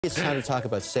It's time to talk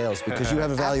about sales because you have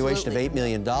a valuation of $8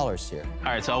 million here. All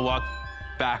right, so I'll walk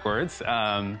backwards.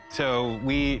 To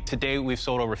date, we've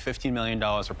sold over $15 million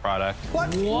of product.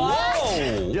 What?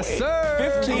 Whoa! Yes, sir.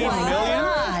 15 million?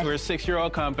 God. We're a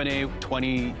 6-year-old company.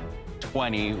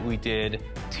 2020, we did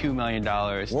 $2 million.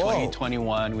 Whoa.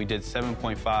 2021, we did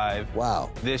 7.5.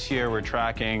 Wow. This year, we're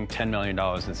tracking $10 million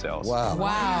in sales. Wow.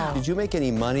 Wow. Did you make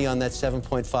any money on that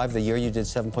 7.5 the year you did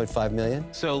 7.5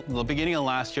 million? So the beginning of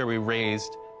last year, we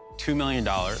raised $2 million.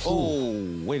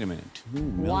 Oh, wait a minute.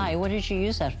 Why? What did you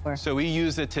use that for? So we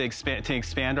used it to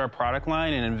expand our product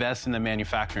line and invest in the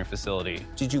manufacturing facility.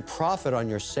 Did you profit on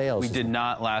your sales? We did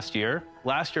not last year.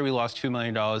 Last year, we lost $2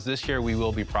 million. This year, we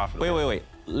will be profitable. Wait.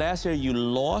 Last year you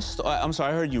lost, I'm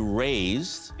sorry, I heard you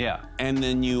raised. Yeah. And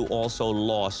then you also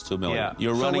lost $2 million. Yeah.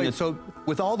 You're running So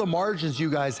with all the margins you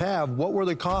guys have, what were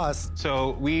the costs?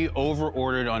 So we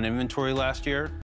over-ordered on inventory last year.